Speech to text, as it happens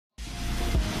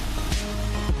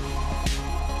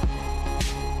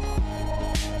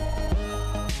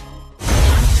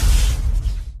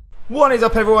What is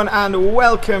up, everyone, and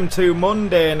welcome to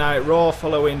Monday Night Raw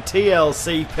following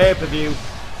TLC pay-per-view.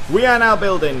 We are now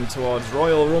building towards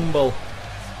Royal Rumble,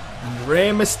 and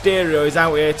Rey Mysterio is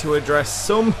out here to address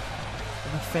some of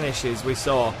the finishes we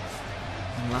saw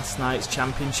in last night's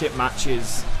championship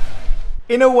matches.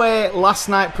 In a way, last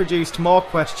night produced more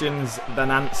questions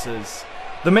than answers.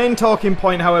 The main talking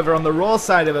point, however, on the Raw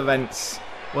side of events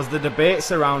was the debate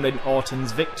surrounding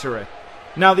Orton's victory.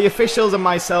 Now, the officials and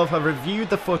myself have reviewed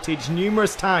the footage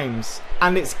numerous times,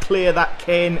 and it's clear that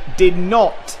Kane did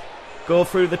not go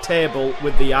through the table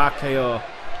with the RKO.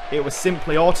 It was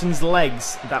simply Orton's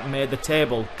legs that made the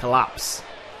table collapse.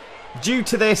 Due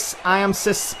to this, I am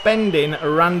suspending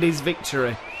Randy's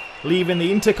victory, leaving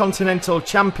the Intercontinental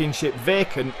Championship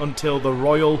vacant until the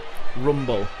Royal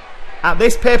Rumble. At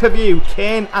this pay-per-view,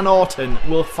 Kane and Orton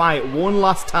will fight one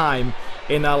last time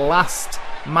in a last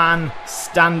man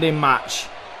standing match.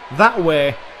 That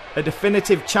way, a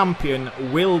definitive champion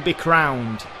will be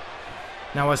crowned.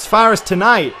 Now, as far as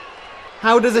tonight,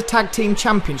 how does a tag team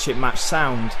championship match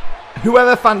sound?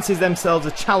 Whoever fancies themselves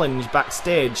a challenge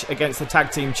backstage against the tag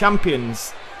team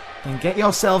champions, then get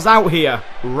yourselves out here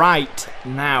right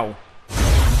now.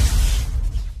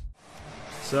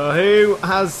 So who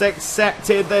has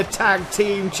accepted the tag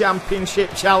team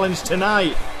championship challenge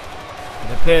tonight?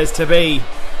 It appears to be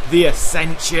The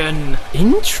Ascension.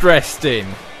 Interesting.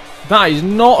 That is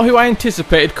not who I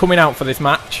anticipated coming out for this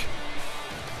match.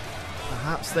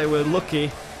 Perhaps they were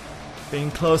lucky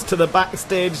being close to the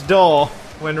backstage door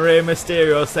when Rey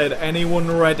Mysterio said,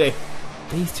 "Anyone ready?"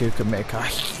 These two could make a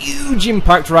huge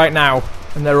impact right now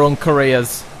in their own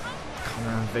careers.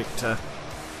 Connor and Victor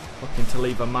looking to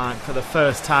leave a mark for the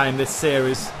first time this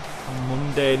series on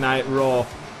Monday Night Raw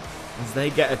as they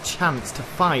get a chance to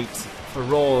fight for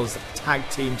Raw's Tag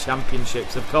Team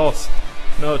Championships. Of course,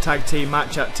 no tag team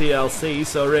match at TLC,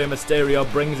 so Rey Mysterio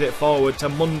brings it forward to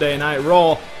Monday Night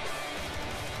Raw.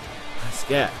 Let's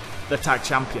get the tag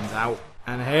champions out.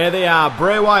 And here they are,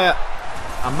 Bray Wyatt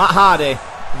and Matt Hardy,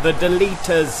 the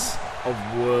deleters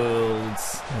of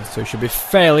worlds. So should be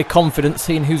fairly confident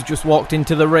seeing who's just walked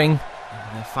into the ring.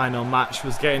 And their final match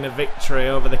was getting a victory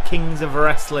over the Kings of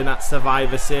Wrestling at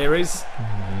Survivor Series.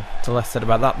 The less said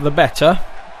about that, the better.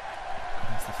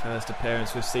 It's the first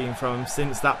appearance we've seen from them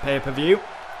since that pay-per-view.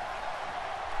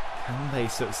 Can they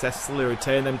successfully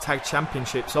retain them tag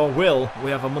championships, or will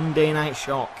we have a Monday Night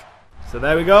Shock? So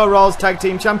there we go, Raw's Tag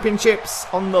Team Championships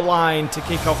on the line to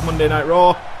kick off Monday Night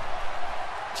Raw.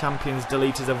 Champions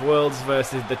Deleters of Worlds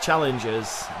versus the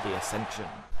Challengers, The Ascension.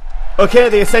 Okay,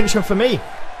 The Ascension for me.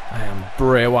 I am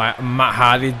Bray Wyatt and Matt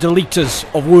Hardy, Deleters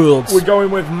of Worlds. We're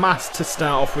going with mass to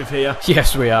start off with here.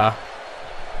 Yes, we are.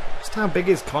 Just how big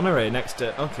is Connor here next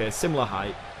to... Okay, similar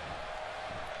height.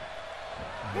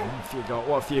 What have you got?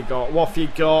 What have you got? What have you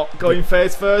got? Going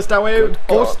face first, are we?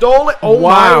 Oh, stole it! Oh,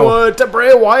 wow. My word, to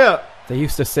Bray Wyatt! They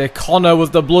used to say Connor was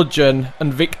the bludgeon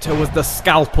and Victor was the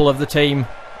scalpel of the team.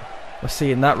 We're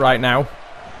seeing that right now.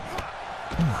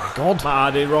 Oh my god. Matt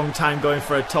Hardy, wrong time going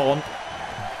for a taunt.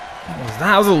 What was that?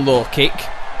 That was a low kick.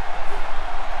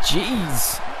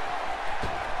 Jeez.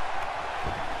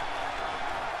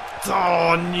 Oh,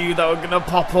 I knew that was going to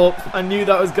pop up. I knew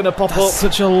that was going to pop That's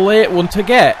up. such a late one to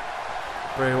get.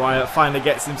 Bray Wyatt finally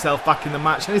gets himself back in the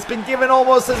match, and he's been given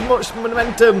almost as much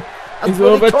momentum as He's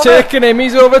overtaken him.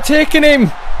 He's overtaken him.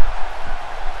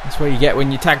 That's what you get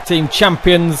when you tag team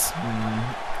champions. The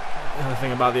other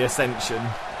thing about the Ascension,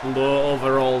 low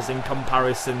overalls in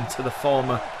comparison to the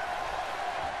former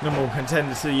number one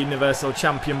contender to the Universal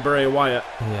Champion Bray Wyatt.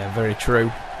 Yeah, very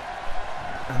true.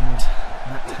 And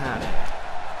Matt Hardy.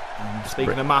 And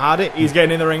speaking of Matt Hardy, he's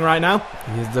getting in the ring right now.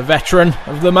 He is the veteran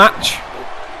of the match.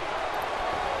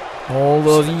 All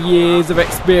those years of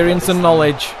experience and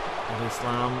knowledge.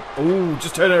 Slam. Ooh,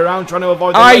 just turn it around, trying to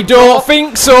avoid the I leg don't drop.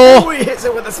 think so. Ooh, he hits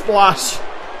it with a splash.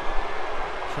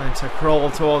 Trying to crawl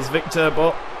towards Victor,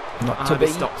 but Not to be.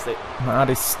 stops it. Matt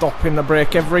Hardy's stopping the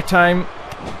break every time.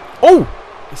 Oh!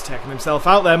 He's taking himself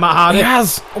out there, Matt Hardy. He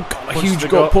has! Oh god, a Punch huge the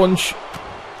gut gut. punch.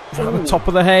 Right on the top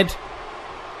of the head.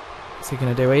 What's he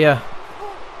going to do here?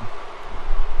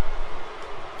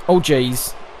 Oh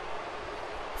jeez.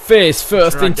 Face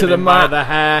first Dragging into the him by mat. the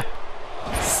hair.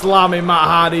 Slamming Matt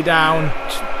Hardy down.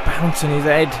 Just bouncing his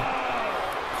head.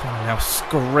 Oh, now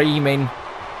screaming.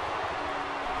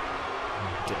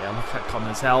 Oh dear, look at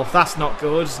Connor's health. That's not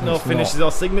good. No It's finishes not.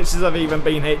 or signatures have even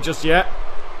been hit just yet.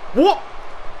 What?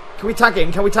 Can we tag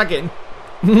in? Can we tag in?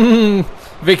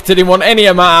 Victor didn't want any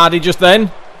of Matt Hardy just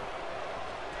then.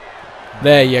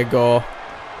 There you go.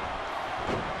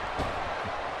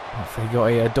 Off we got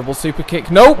here. Double super kick.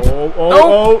 Nope. Oh, oh, Nope.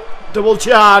 oh. Double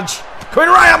charge. Coming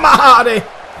right at Matt Hardy.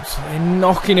 Absolutely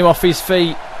knocking him off his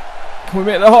feet. Can we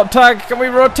make the hot tag? Can we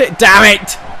rotate? Damn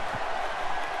it!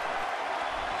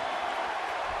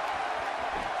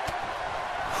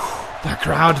 The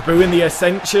crowd booing the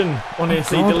Ascension when they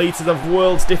see the leaders of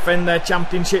worlds defend their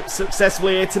championship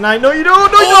successfully here tonight. No, you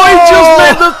don't! No, he just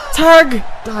made the tag!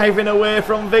 Diving away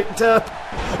from Victor.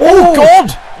 Oh,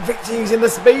 God! Victor using the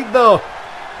speed though.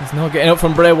 He's not getting up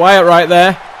from Bray Wyatt right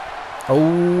there.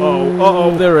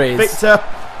 Oh, there is. Victor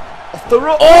off the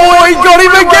rope. Oh, he got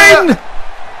him again!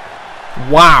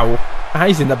 Wow.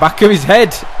 He's in the back of his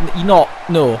head. You're not.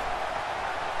 No.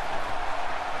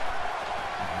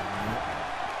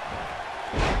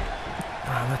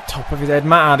 Around the top of his head.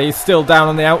 Matt Hardy's still down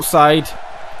on the outside.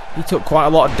 He took quite a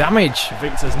lot of damage.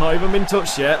 Victor's not even been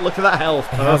touched yet. Look at that health.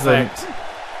 Perfect.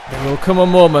 There will come a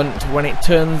moment when it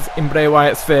turns in Bray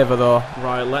Wyatt's favour though.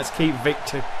 Right, let's keep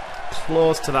Victor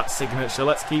close to that signature.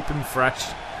 Let's keep him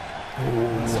fresh.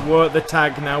 Let's work the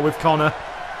tag now with Connor.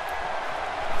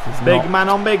 Big man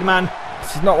on big man.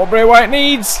 This is not what Bray Wyatt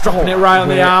needs. Dropping it right on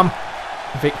the arm.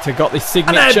 Victor got this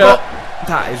signature.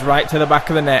 That is right to the back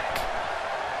of the neck.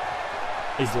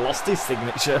 He's lost his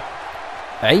signature.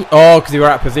 Hey? Oh, because he were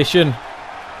out of position.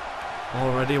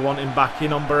 Already wanting back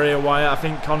in on Bray Wyatt. I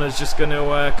think Connor's just going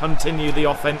to continue the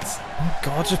offense. Oh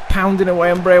God, just pounding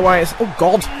away on Bray Wyatt. Oh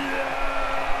God.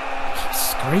 Keep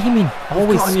screaming.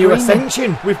 Always got a screaming. new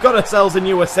Ascension. We've got ourselves a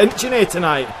new Ascension here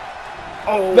tonight.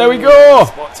 Oh, there we go.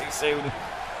 Spot too soon.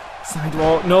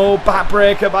 Sidewalk. No,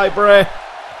 backbreaker by Bray.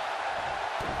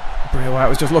 Bray Wyatt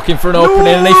was just looking for an opening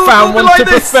and he found one to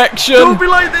perfection. Don't be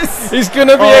like this. He's going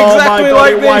to be exactly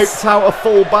like this. Wiped out a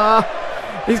full bar.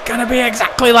 He's going to be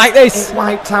exactly like this. It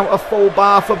wiped out a full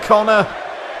bar for Connor.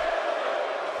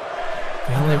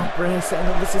 Bray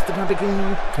setting up the systematic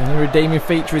game. The only redeeming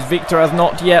feature is Victor has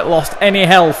not yet lost any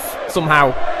health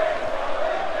somehow.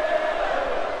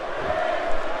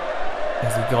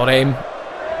 Has he got him?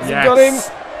 Has he got him?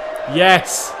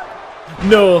 Yes.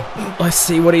 No. Let's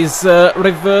see what his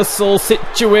reversal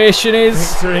situation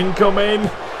is. Victor incoming.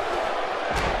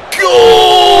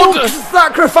 Good!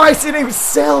 Sacrificing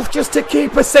himself just to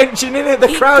keep Ascension in it.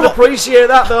 The crowd appreciate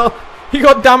that though. He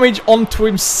got damage onto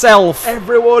himself.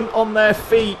 Everyone on their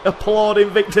feet applauding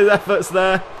Victor's efforts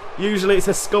there. Usually it's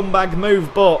a scumbag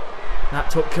move, but that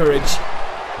took courage.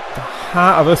 The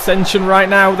heart of Ascension right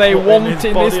now. They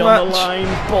wanting this match. On the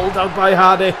line. Bulldog by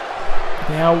Hardy.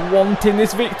 They are wanting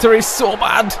this victory so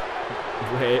bad.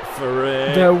 Wait for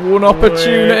it. Their one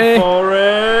opportunity. Wait for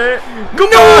it.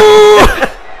 No!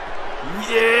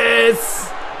 Yes!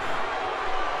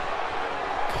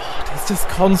 God, he's just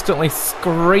constantly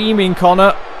screaming,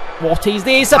 Connor. What is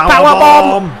this? A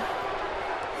powerbomb!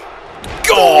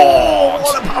 God!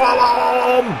 What a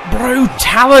powerbomb!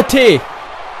 Brutality!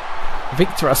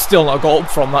 Victor has still not got up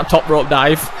from that top rope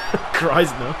dive.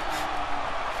 Christ, no.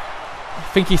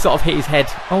 I think he sort of hit his head.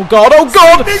 Oh God, oh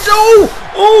God!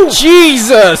 Oh!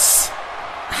 Jesus!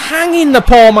 Hanging the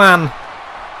poor man.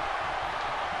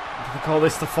 Do they call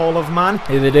this the fall of man?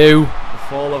 Yeah, they do. The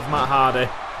fall of Matt Hardy.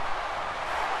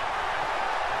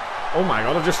 Oh my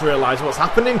God, I've just realised what's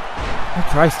happening. Oh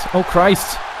Christ, oh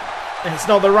Christ. It's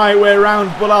not the right way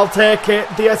around, but I'll take it.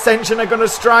 The Ascension are going to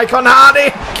strike on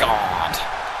Hardy. God.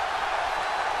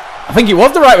 I think it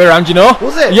was the right way around, you know.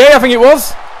 Was it? Yeah, I think it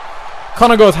was.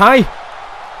 Connor goes high.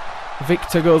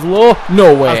 Victor goes low.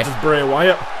 No way. As does Bray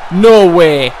Wyatt. No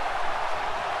way.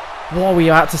 What are we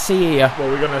about to see here? Well,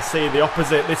 we're going to see the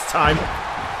opposite this time.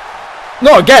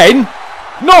 Not again.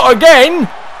 Not again.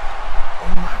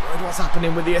 Oh my word, what's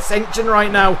happening with the Ascension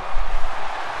right now?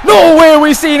 No way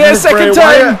we've seen it a second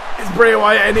time. Is Bray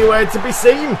Wyatt anywhere to be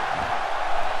seen?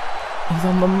 He's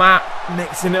on the mat.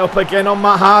 Mixing it up again on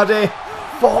Matt Hardy.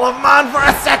 Fall of man for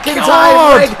a second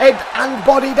time. Red head and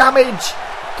body damage.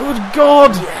 Good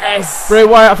God. Yes. Bray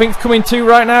Wyatt, I think, is coming to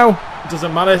right now.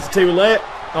 Doesn't matter, it's too late.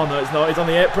 Oh no, it's not. He's on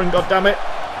the apron, god damn it.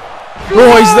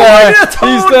 Oh, he's there.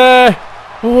 He's there.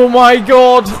 Oh my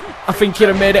God. I think he'd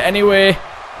have made it anyway.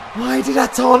 Why did I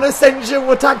taunt Ascension?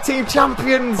 We're tag team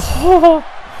champions. Oh,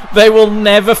 they will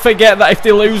never forget that if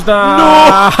they lose now.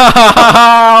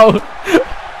 No.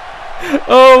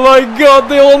 Oh my God,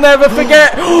 they will never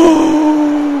forget.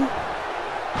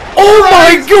 Oh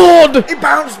my God! He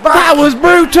bounced back. That was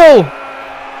brutal.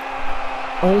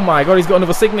 Oh my God, he's got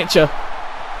another signature.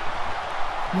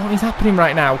 What is happening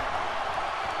right now?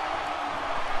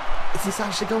 Is this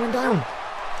actually going down?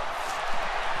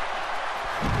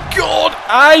 God,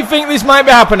 I think this might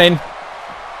be happening.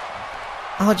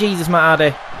 Oh Jesus, Matt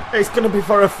Hardy. It's going to be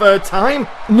for a third time.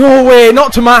 No way,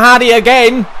 not to Matt Hardy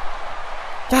again.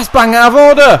 That's bang out of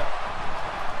order.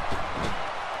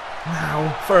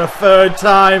 Now, for a third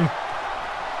time.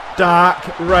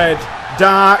 Dark red.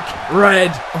 Dark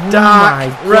red. Oh Dark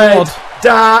my red. God.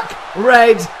 Dark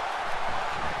red.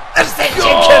 Ascension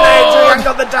Canadian. We haven't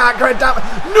got the dark red.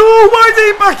 No, why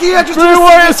is he back here? Just Bray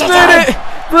Wyatt's made it.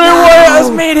 Bray Wyatt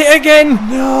has made it again.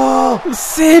 No. He's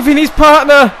saving his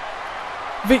partner.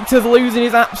 Victor's losing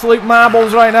his absolute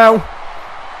marbles right now.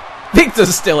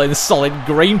 Victor's still in solid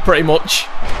green pretty much.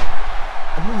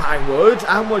 Oh my word.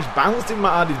 How much bounce did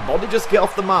Matt Hardy's body just get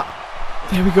off the mat?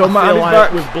 There we go, I Matt feel Hardy's like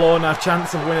back. we've blown our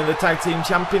chance of winning the tag team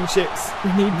championships.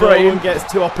 We need No Bray. one gets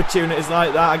two opportunities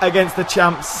like that against the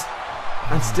champs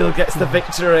and still gets the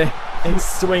victory.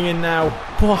 It's swinging now.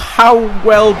 But how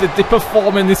well did they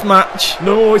perform in this match?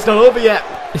 No, it's not over yet.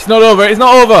 It's not over, it's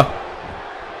not over.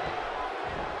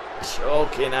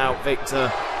 Choking out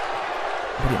Victor.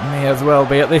 But it may as well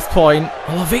be at this point.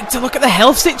 Oh, Victor, look at the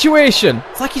health situation.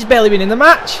 It's like he's barely been in the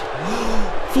match.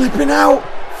 Flipping out.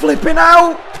 Flipping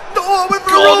out. Oh, with the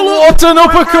God, roll up. what an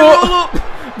With the uppercut. roll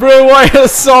up. Bray Wyatt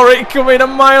saw it coming a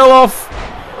mile off.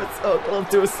 It's so close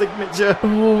to a signature.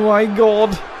 Oh my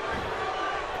God.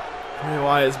 Bray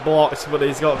Wyatt's blocked, but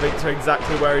he's got Victor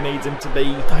exactly where he needs him to be.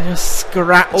 They're just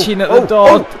scratching at the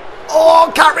door.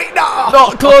 Oh, carry no!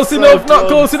 Not close So enough, not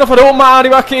close enough. I don't want Matt Hardy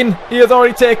back in. He has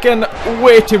already taken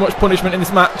way too much punishment in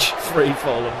this match. Free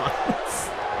fall of mats.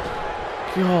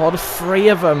 God, 3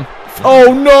 of them.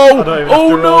 Oh no! I don't even Oh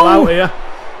have to roll out no! here.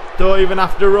 Don't even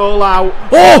have to roll out.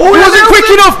 Oh, he wasn't quick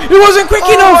enough! He wasn't quick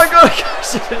Oh enough! my god, I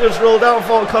should have just rolled out.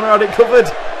 Thought Connor had it covered.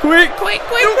 Quick, quick,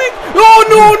 quick, quick! Oh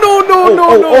no, no, no,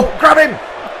 no, no! Oh, grab him!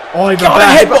 Oh, even Got a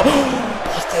better. headbutt!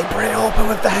 Busted Bray open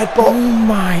with the Oh headbutt.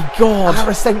 my God!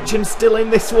 Our Ascension's still in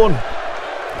this one.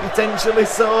 Potentially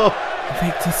so.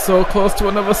 Victor's so close to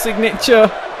another signature.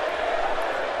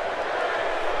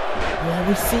 What are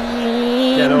we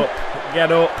seeing? Get up.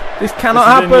 Get up. This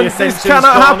cannot This is in the happen. This Ascension's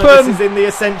cannot corner. happen. This is in the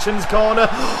Ascension's corner.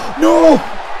 No!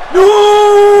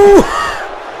 No!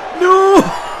 No!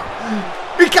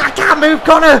 I can't move,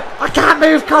 Connor! I can't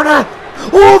move, Connor!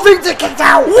 Oh, Victor kicked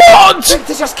out! What?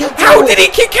 Victor just kicked out! How did he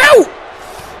kick out?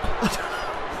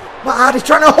 Matt Hardy's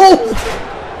trying to hold!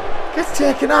 Gets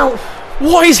taken out.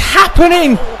 What is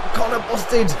happening? Connor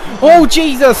busted. Oh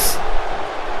Jesus!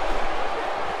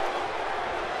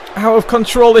 Out of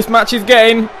control this match is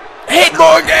getting.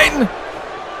 Headbutt again!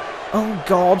 Oh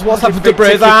God, what's happened to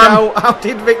Bray's arm? How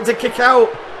did Victor kick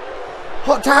out?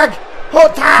 Hot tag!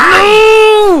 Hot tag!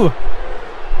 No!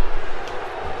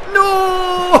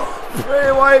 No!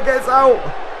 Bray Wyatt gets out.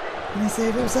 And he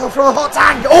saved himself from a hot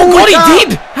tag. Oh God, can't. he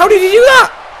did! How did he do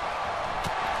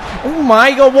that? Oh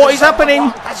my God, what is happening?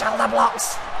 The shoulder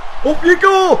blocks. Up you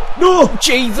go! No!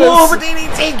 Jesus! Oh, the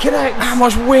DDT connects. How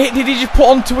much weight did he just put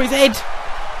onto his head?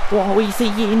 What are we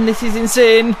seeing? This is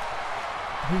insane.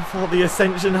 Who thought the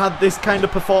Ascension had this kind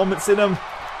of performance in them?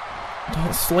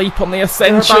 Don't sleep on the They're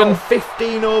Ascension. about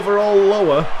 15 overall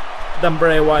lower than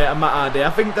Bray Wyatt and Matt Hardy. I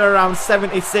think they're around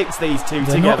 76, these two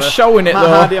They're together. not showing it Matt though.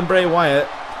 Hardy and Bray Wyatt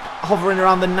hovering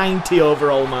around the 90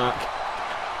 overall mark.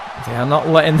 They are not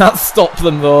letting that stop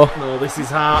them though. No, this is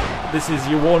hard. This is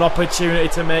your one opportunity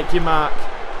to make your mark.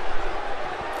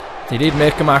 They did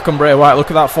make a mark on Bray Wyatt.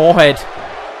 Look at that forehead.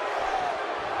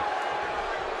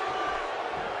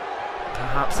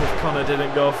 Perhaps if Connor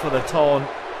didn't go for the taunt,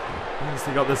 once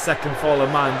they got the second fall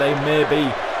of man, they may be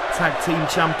tag team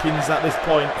champions at this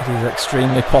point. It is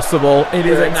extremely possible. It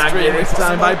is extremely this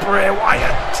time by Bray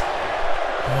Wyatt.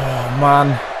 Oh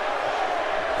man.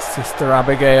 Sister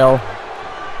Abigail.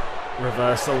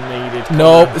 Reversal needed.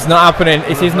 No, it's not happening.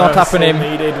 It is not Reversal happening.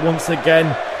 needed once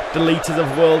again. Deleters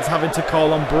of Worlds having to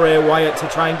call on Bray Wyatt to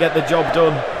try and get the job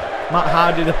done. Matt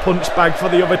Hardy the punch bag for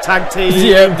the other tag team.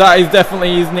 Yeah, that is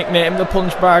definitely his nickname, the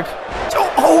punch bag.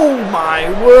 Oh my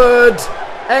word!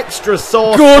 Extra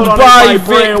sauce. Goodbye, put on it by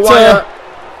Bray Victor.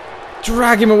 Wyatt.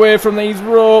 Drag him away from these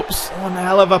ropes. One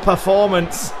hell of a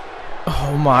performance.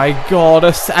 Oh my God,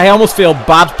 I almost feel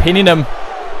bad pinning him.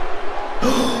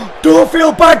 Don't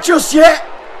feel bad just yet.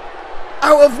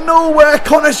 Out of nowhere,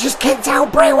 Connor's just kicked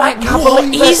out Bray Wyatt. Can't What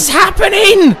believe is it.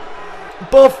 happening?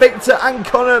 Both Victor and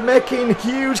Connor making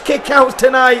huge kickouts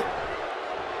tonight.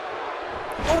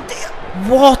 Oh dear.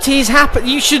 What is happening?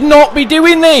 You should not be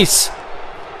doing this.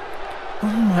 Oh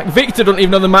my, Victor doesn't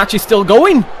even know the match is still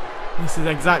going. This is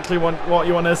exactly what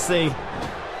you want to see.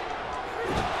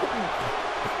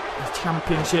 The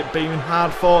championship being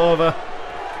hard fought over.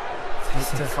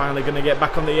 Victor finally going to get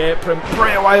back on the apron.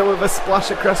 Bray Wyatt with a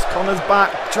splash across Connor's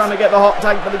back, trying to get the hot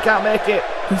tag, but he can't make it.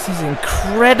 This is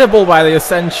incredible by the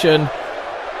Ascension.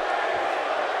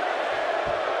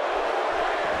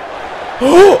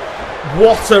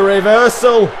 What a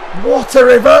reversal! What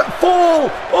a fall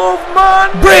of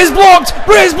man! Bray's blocked!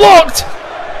 Bray's blocked!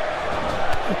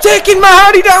 taking Matt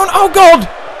Hardy down. Oh God!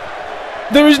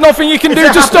 There is nothing you can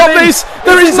do to stop this.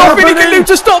 There is nothing you can do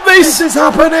to stop this. This is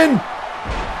happening.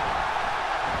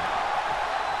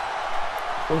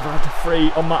 We've had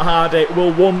 3 on Matt Hardy.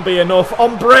 Will 1 be enough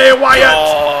on Bray Wyatt?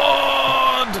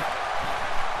 God!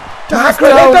 Dark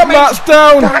red head damage. Matt's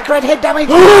down. Dark red head damage.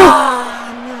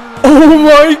 Oh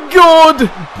my God!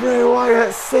 Bray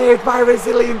Wyatt saved by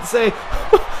resiliency.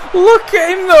 Look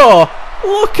at him though.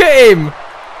 Look at him.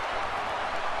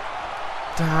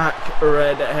 Dark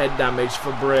red head damage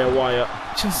for Bray Wyatt.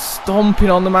 Just stomping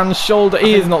on the man's shoulder.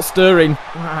 He is not stirring.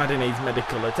 Hardy needs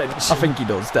medical attention. I think he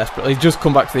does desperately. He's just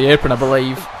come back to the apron, I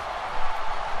believe.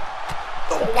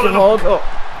 Oh, what an uppercut.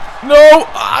 No!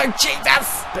 Oh,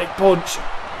 Jesus! Big punch.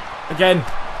 Again.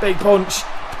 Big punch.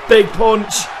 Big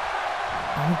punch.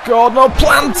 Oh God, no,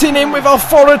 planting him with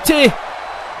authority.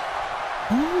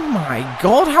 Oh my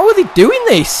God, how are they doing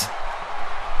this?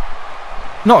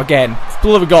 Not again. For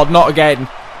the love of God, not again.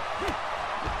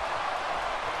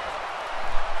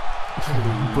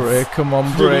 Bray, come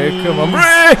on, Bray, come on,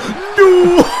 Bray!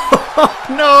 No!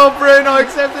 No, Bray not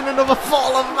accepting another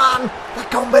fall of man. The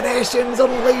combination's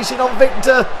unleashing on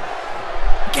Victor.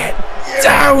 Get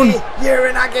down!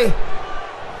 Uranagi.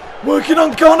 Working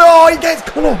on Connor. Oh, he gets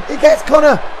Connor. He gets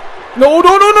Connor. No,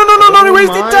 no, no, no, no, no, no, Oh,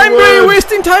 wasting time, Bray,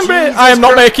 wasting time, Bray. I am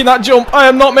not making that jump. I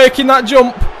am not making that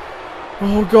jump.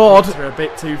 Oh God. They're a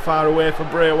bit too far away from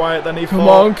Bray Wyatt than he Come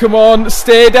thought. on, come on.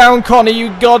 Stay down, Connie,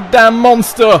 you goddamn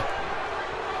monster.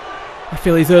 I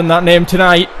feel he's earned that name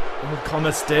tonight. Oh,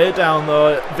 Connor stay down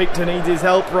though. Victor needs his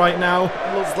help right now.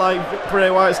 Looks like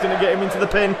Bray Wyatt's going to get him into the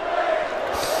pin.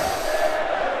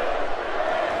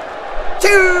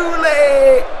 Too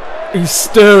late! He's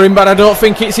stirring, but I don't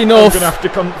think it's I'm enough. going to have to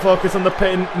focus on the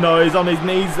pin. No, he's on his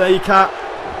knees there, you can't.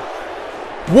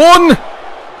 1,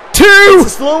 2, It's a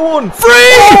slow one. 3!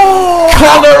 Oh,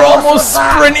 Connor how close almost was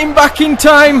that? sprinting back in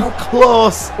time. How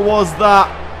close was that?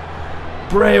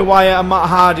 Bray Wyatt and Matt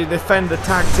Hardy defend the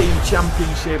tag team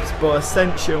championships, but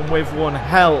Ascension with one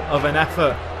hell of an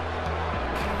effort.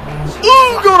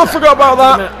 Oh God, I forgot about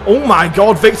that. Oh my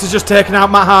God, Victor's just taken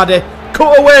out Matt Hardy.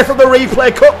 Cut away from the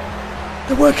replay. Cut.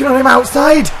 They're working on him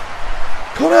outside.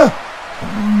 Connor.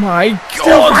 Oh my Still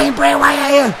God. fighting Bray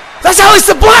Wyatt here. That's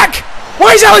Alistair Black.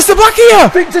 Why is Alistair Black here?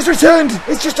 Victor's returned.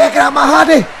 He's just taken out Matt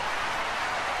Hardy.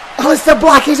 Alistair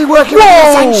Black, is he working with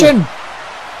Whoa. Ascension?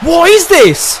 What is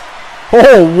this?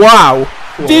 Oh wow.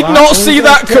 Well, Did not see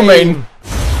that coming.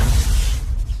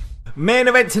 Main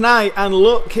event tonight, and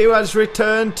look who has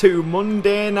returned to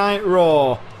Monday Night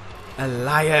Raw.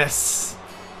 Elias.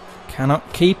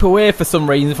 Cannot keep away for some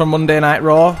reason from Monday Night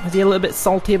Raw. Is he a little bit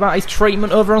salty about his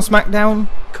treatment over on SmackDown?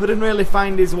 Couldn't really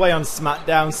find his way on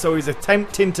SmackDown, so he's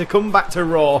attempting to come back to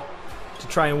Raw to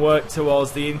try and work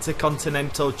towards the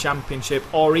Intercontinental Championship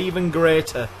or even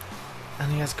greater.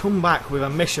 And he has come back with a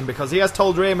mission because he has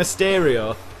told Rey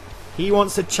Mysterio he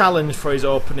wants a challenge for his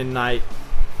opening night.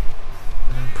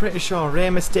 And I'm pretty sure Rey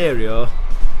Mysterio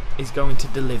is going to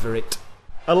deliver it.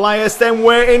 Elias then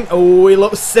waiting. Oh, he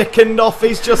looks sickened off.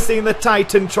 He's just seen the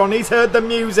Titantron. He's heard the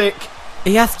music.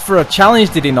 He asked for a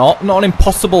challenge, did he not? Not an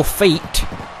impossible feat.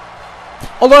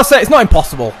 Although I say it's not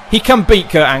impossible. He can beat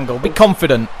Kurt Angle. Be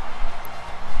confident.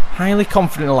 Highly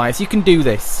confident, Elias. You can do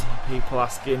this. People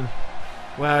asking,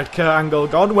 where had Kurt Angle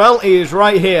gone? Well, he is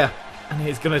right here. And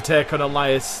he's going to take on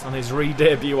Elias on his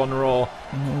re-debut on Raw.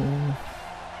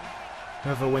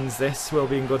 Whoever wins this will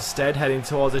be in good stead heading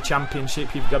towards a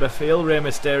championship. You've got to feel Rey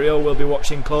Mysterio will be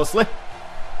watching closely.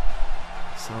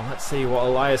 So let's see what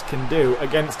Elias can do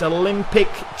against Olympic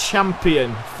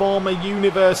champion, former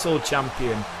Universal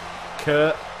champion,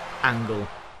 Kurt Angle.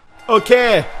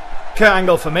 Okay, Kurt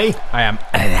Angle for me. I am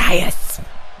Elias.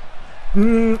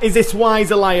 Is this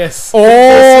wise, Elias?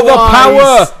 Oh, the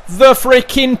power! The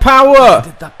freaking power! Where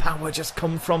did that power just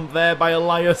come from there by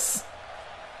Elias?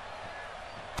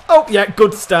 Oh, yeah,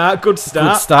 good start, good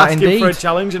start. Good start Asking indeed. for a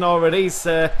challenge, and already his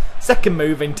second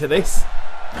move into this.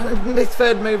 This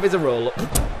third move is a roll-up.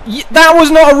 That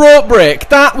was not a rope break.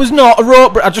 That was not a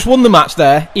rope break. I just won the match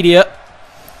there, idiot.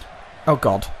 Oh,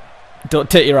 God. Don't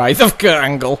take your eyes off Kurt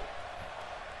Angle.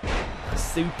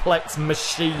 Suplex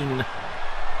machine.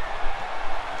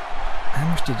 How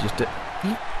much did you just do?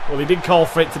 Well, he did call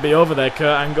for it to be over there,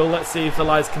 Kurt Angle. Let's see if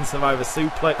Elias can survive a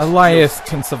suplex. Elias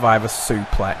can survive a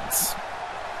suplex.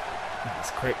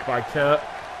 That's quick by Kurt.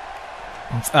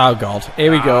 Oh, God.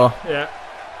 Here we go. Yeah.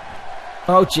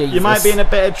 Oh, Jesus. You might be in a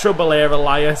bit of trouble here,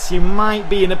 Elias. You might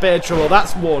be in a bit of trouble.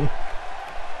 That's one.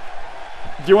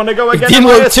 Do you want to go again, He didn't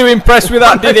Elias? look too impressed with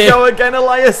that, did he? Go again,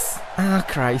 Elias. Ah,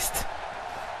 Christ.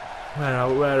 Where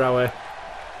are we?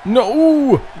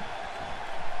 No!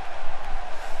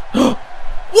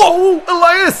 Whoa!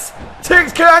 Elias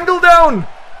takes Kurt Angle down.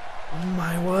 Oh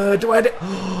my word!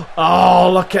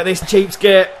 Oh, look at this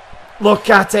cheapskate! Look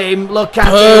at him! Look at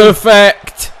him!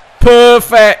 Perfect!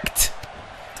 Perfect!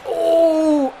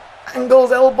 Oh!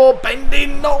 Angle's elbow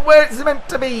bending, not where it's meant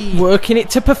to be. Working it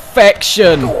to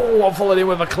perfection. Oh, I followed him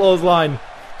with a clothesline.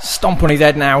 Stomp on his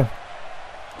head now.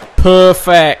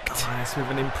 Perfect. Elias with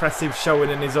an impressive showing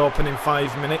in his opening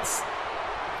 5 minutes.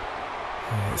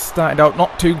 It started out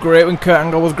not too great when Kurt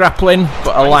Angle was grappling,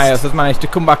 but Elias has managed to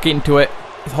come back into it.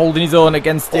 He's holding his own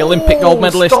against the Olympic gold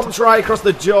medalist. Stomps right across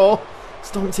the jaw.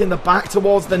 Stomps in the back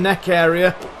towards the neck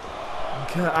area. And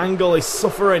Kurt Angle is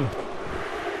suffering.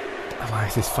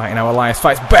 Elias is fighting how Elias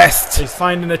fights best. He's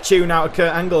finding a tune out of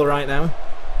Kurt Angle right now.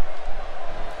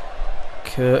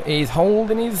 Kurt is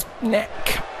holding his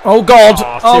neck. Oh God!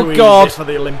 Oh God! Easy for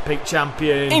the Olympic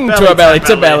champion. Into a belly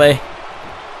to belly.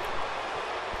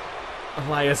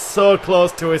 Elias so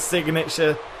close to his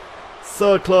signature.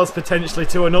 So close potentially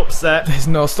to an upset. There's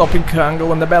no stopping Kurt Angle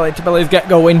when the belly to bellies get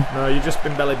going. No, you've just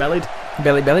been belly bellied.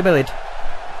 Belly bellied.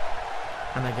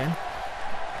 And again.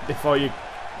 Before you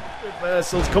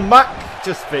reversals come back.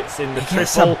 Just fits in the He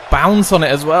gets triple. a bounce on it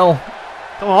as well.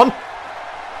 Come on.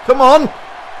 Come on.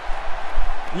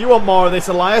 You want more of this,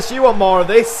 Elias? You want more of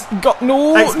this?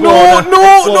 No! Exploder.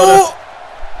 No!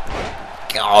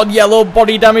 God, yellow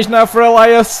body damage now for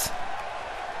Elias.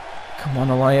 Come on,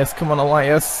 Elias. Come on,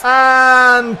 Elias.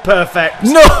 And perfect.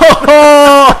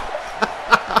 No!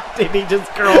 Did he just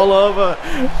crawl over?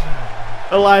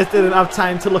 Elias didn't have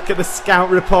time to look at the scout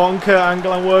report on Kurt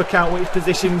Angle and work out which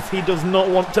positions he does not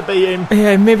want to be in.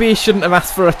 Yeah, maybe he shouldn't have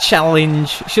asked for a challenge.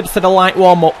 Should have said a light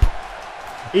warm-up.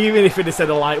 Even if he'd have said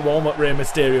a light warm-up, Rey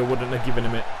Mysterio wouldn't have given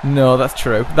him it. No, that's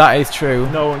true. That is true.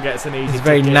 No one gets an easy He's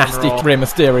very nasty, Rey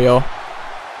Mysterio.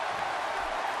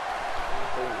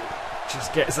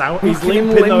 Just gets out. Look He's at him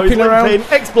limping though. He's limping around.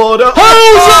 limping. Exploder.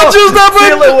 Oh, that just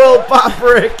happened! Still a world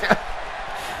fabric.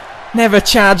 Never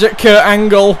charge at Kurt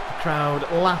Angle. Crowd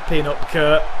lapping up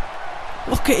Kurt.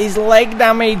 Look at his leg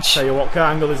damage. Tell you what, Kurt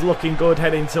Angle is looking good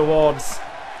heading towards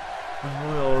the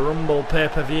Royal Rumble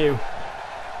pay-per-view.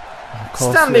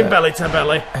 Standing belly to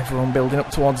belly. Everyone building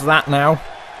up towards that now.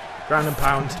 Ground and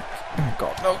pound. Oh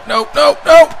God, no.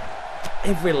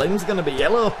 Every limb's going to be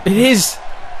yellow. It is.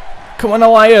 Come on,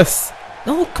 Elias.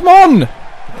 No, come on.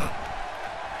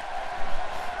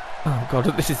 Oh God,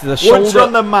 this is the shoulder. Once you're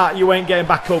on the mat, you ain't getting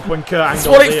back up when Kurt Angle's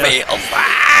That's what it here. feels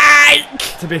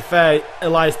like. To be fair,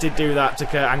 Elias did do that to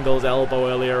Kurt Angle's elbow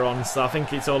earlier on, so I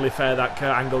think it's only fair that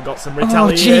Kurt Angle got some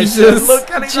retaliation. Oh, Jesus. Look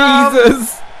at it.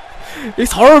 Jesus.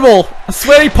 It's horrible. I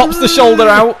swear he pops the shoulder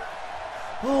out.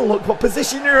 Oh, look what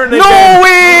position you're in No again.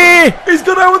 way! He's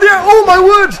gone out with the... Oh, my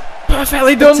word.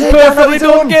 Perfectly done, takedown perfectly of his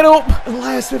done. own. Get up.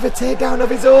 Elias with a takedown of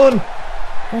his own.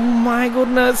 Oh my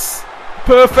goodness.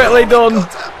 Perfectly done.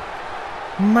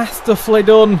 Masterfully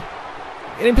done.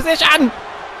 Get in position.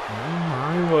 Oh,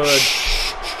 my word.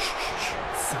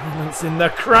 Silence in the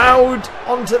crowd.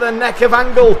 Onto the neck of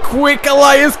Angle. Quick,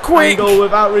 Elias, quick. Angle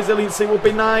without resiliency would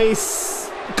be nice.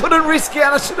 Couldn't risk it,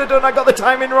 and I should have done. I got the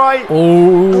timing right.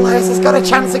 Oh. Elias has got a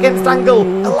chance against Angle.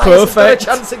 Elias Perfect. has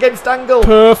got a chance against Angle.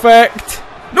 Perfect.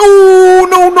 No.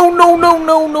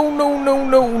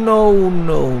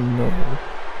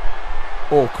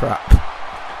 Oh crap.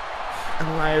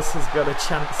 Elias has got a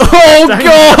chance. Oh against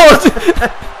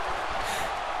God.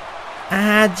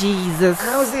 Ah, Jesus.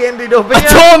 How's he ended up here?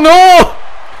 I don't know.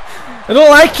 I don't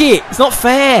like it. It's not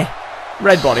fair.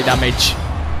 Red body damage.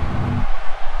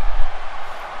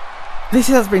 This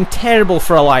has been terrible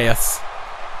for Elias.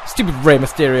 Stupid Rey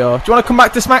Mysterio. Do you want to come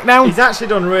back to SmackDown? He's actually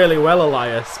done really well,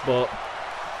 Elias, but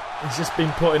he's just been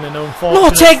put in an unfortunate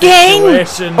Not again!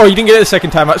 situation. Oh, you didn't get it the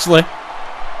second time, actually.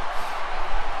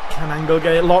 Can Angle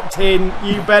get it locked in?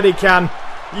 You bet he can.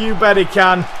 You bet he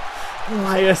can.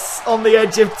 Elias on the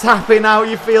edge of tapping out.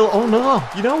 You feel, oh no.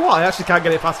 You know what? I actually can't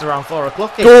get it past around 4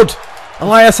 o'clock. Good.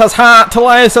 Elias has heart.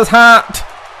 Elias has heart.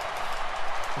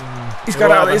 He's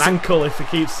got out of an this. ankle if he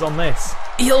keeps on this.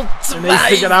 He'll He needs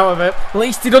to get out of it. At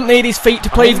least he doesn't need his feet to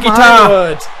play his My guitar.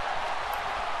 word.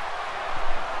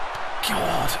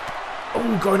 God.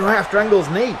 Oh, going right after Angle's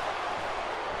knee.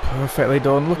 Perfectly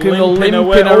done. Look at him Limping limping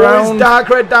away. Oh, around. his dark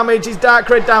red damage. His dark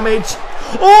red damage.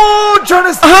 Oh,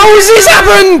 trying to... How has this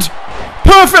happened?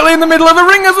 Perfectly in the middle of the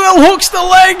ring as well. Hooks the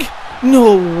leg.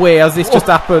 No way has this just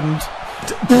happened.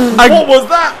 What was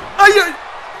that?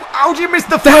 How do you miss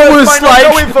the first That was by not like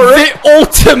going for it? the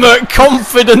ultimate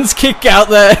confidence kick out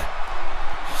there.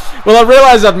 Well, I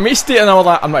realised I'd missed it and I was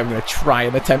like, I'm not even going to try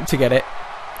and attempt to get it.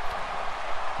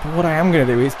 But what I am going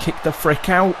to do is kick the frick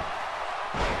out.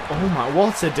 Oh my,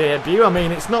 what a debut. I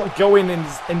mean, it's not going in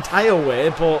his entire way,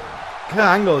 but Kurt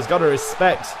Angle has got to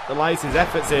respect Elias'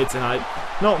 efforts here tonight.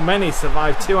 Not many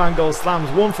survive 2 angle slams,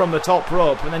 one from the top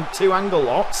rope and then 2 angle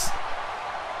locks.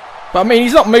 But I mean,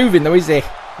 he's not moving though, is he?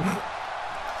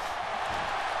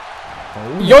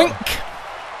 Yoink!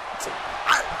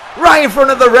 Right in front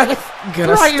of the ref!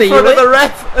 Right in front of the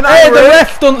ref! And hey, the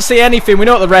ref doesn't see anything, we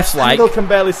know what the ref's like. Angle can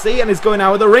barely see and he's going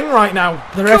out of the ring right now.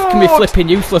 The ref can be flipping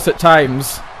useless at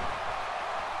times.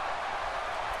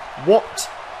 What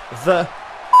the...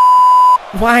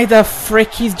 Why the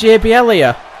frick is JBL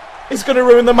here? He's going to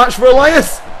ruin the match for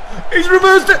Elias! He's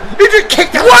reversed it! He just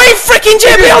kicked it! Why fricking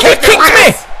JBL just kicked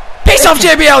me? Piss off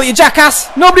JBL, you jackass!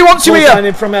 Nobody wants you here!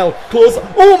 In from L. Close.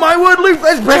 Oh my word, Luke,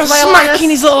 there's breath by Elias! Smacking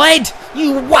his little head!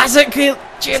 You wazzard, JBL!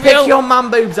 Take your man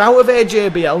boobs out of here,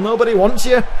 JBL. Nobody wants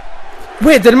you.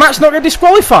 Wait, did the match not get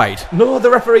disqualified? No, the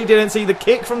referee didn't see the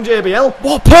kick from JBL.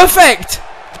 What? Perfect!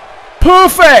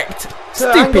 Perfect!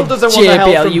 Stupid doesn't JBL, want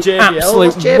the help from you JBL.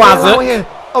 absolute Wazzard.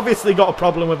 Obviously got a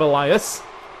problem with Elias.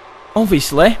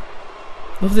 Obviously.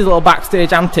 Loves his little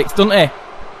backstage antics, doesn't he?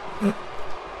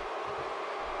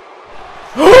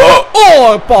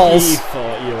 Oh, balls! He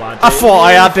thought you had it. I thought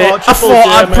I had it. I thought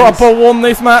I'd proper won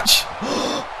this match.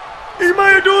 He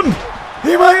might have done.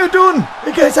 He might have done.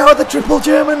 He gets out of the triple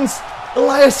Germans.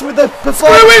 Elias with the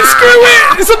performance. Screw it! Screw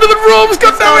it! It's under the ropes.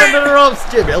 God damn it! Under the ropes.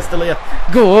 JBL's still here.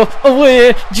 Go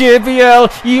away,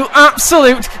 JBL. You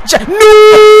absolute. No!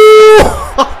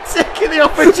 Taking the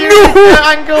opportunity. No!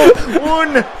 Angle.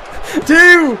 1,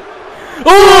 2.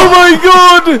 Oh my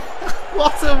God!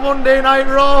 What a Monday Night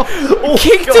Raw! Oh,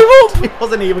 kicked God. him up! He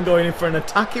wasn't even going in for an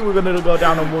attack, he was going to go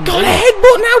down on one Got knee. a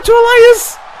headbutt now to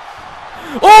Elias!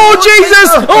 Oh, Jesus!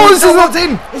 Oh, he's not locked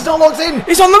in! He's not locked in!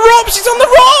 He's on the ropes! He's on the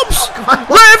ropes!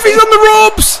 Ref, he's on the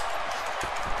ropes!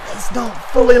 It's not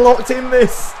fully locked in,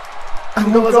 this.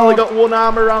 Angle has only got one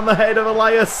arm around the head of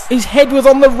Elias. His head was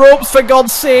on the ropes, for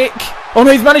God's sake! Oh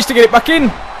no, he's managed to get it back in!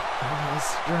 Oh,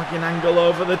 he's dragging Angle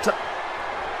over the top.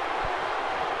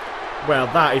 Well,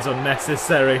 that is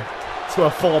unnecessary to a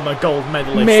former gold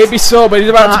medalist. Maybe so, but he's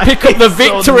about to pick up the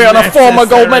victory on a former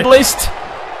gold medalist.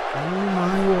 Oh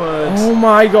my word. Oh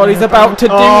my God, he's about to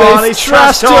do this. And he's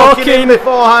trash talking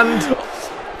beforehand.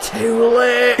 Too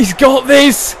late. He's got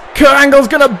this. Kurt Angle's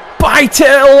going to bite it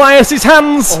at Elias'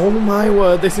 hands. Oh my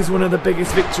word, this is one of the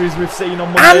biggest victories we've seen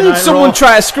on Monday Night Raw. And someone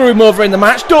tried to screw him over in the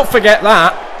match. Don't forget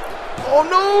that. Oh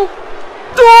no.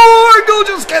 Oh, Angle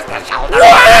just gets the shoulder.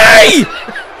 Why?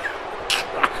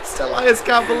 Elias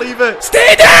can't believe it.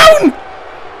 Stay down!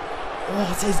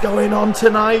 What is going on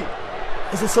tonight?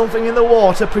 Is there something in the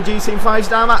water producing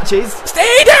 5-star matches?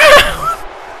 Stay down!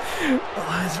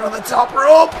 Elias from the top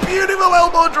rope. Beautiful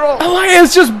elbow drop.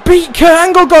 Elias just beat Kurt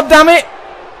Angle, goddammit!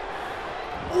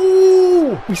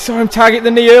 Ooh! We saw him target the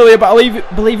knee earlier, but I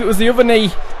believe it was the other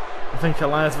knee. I think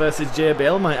Elias versus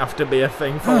JBL might have to be a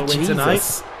thing following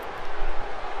tonight.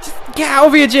 Get out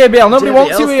of here, JBL. Nobody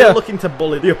wants you here. Still looking to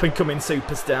bully the up-and-coming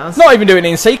superstars. Not even doing it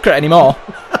in secret anymore.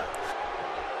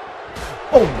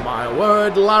 Oh my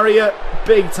word, lariat.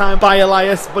 Big time by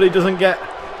Elias, but he doesn't get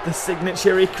the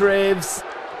signature he craves.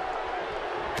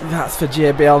 That's for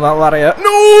JBL, that lariat.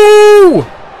 No!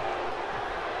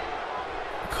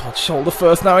 God, shoulder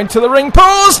first now into the ring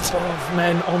post. Both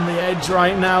men on the edge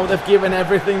right now. They've given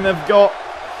everything they've got.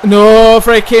 No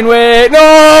freaking way.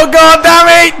 No, God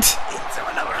damn it!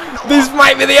 This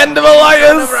might be the end of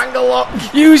Elias. Another angle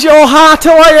lock. Use your heart,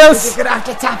 Elias. You're going to have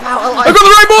to tap out, Elias. I got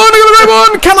the right one. I got the right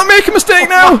one. Cannot make a mistake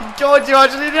now. Oh, George, you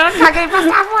actually didn't tag it past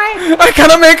halfway. I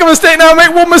cannot make a mistake now.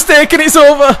 Make one mistake and it's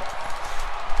over.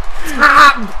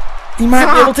 Tap. He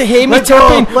might be able to hear me Let go,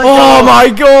 tapping. let Oh go. my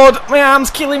God. My arm's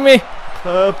killing me.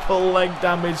 Purple leg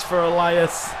damage for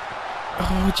Elias.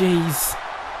 Oh, jeez.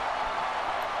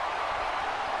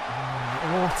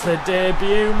 What a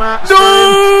debut match.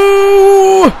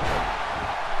 No!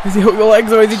 Has he hooked the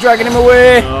legs or is he dragging him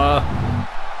away?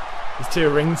 He's too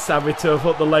ring savvy to have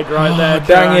hooked the leg right there.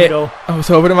 Dang it. I was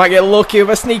hoping I might get lucky with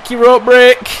a sneaky rope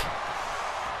break.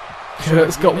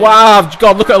 Kurt's got... Wow,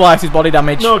 God, look at Elias' body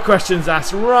damage. No questions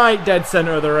asked. Right dead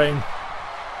centre of the ring.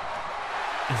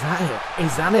 Is that it?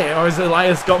 Is that it? Or has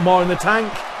Elias got more in the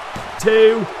tank?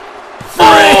 2, 3.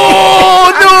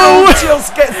 Oh, no!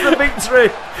 Just gets the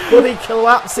victory. But he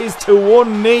collapses to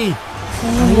one knee.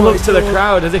 And he looks to the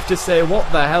crowd as if to say,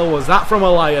 what the hell was that from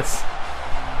Elias?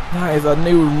 That is a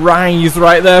new rise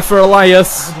right there for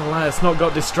Elias. Had Elias not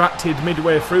got distracted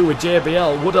midway through with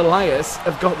JBL, would Elias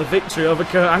have got the victory over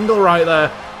Kurt Angle right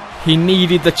there? He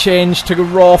needed the change to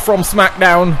Raw from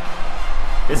SmackDown.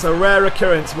 It's a rare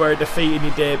occurrence where a defeat in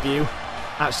your debut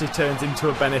actually turns into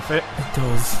a benefit. It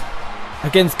does.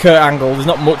 Against Kurt Angle, there's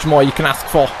not much more you can ask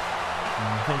for.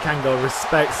 I think Angle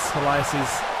respects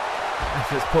Elias's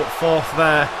Efforts put forth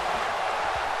there.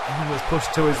 He was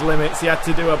pushed to his limits. He had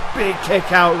to do a big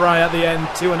kick out right at the end.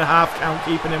 2.5 count,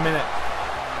 keeping him in it.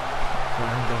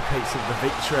 Angle picks up the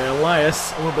victory.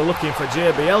 Elias will be looking for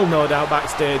JBL, no doubt,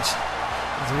 backstage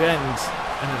as we end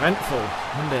an eventful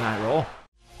Monday Night Raw.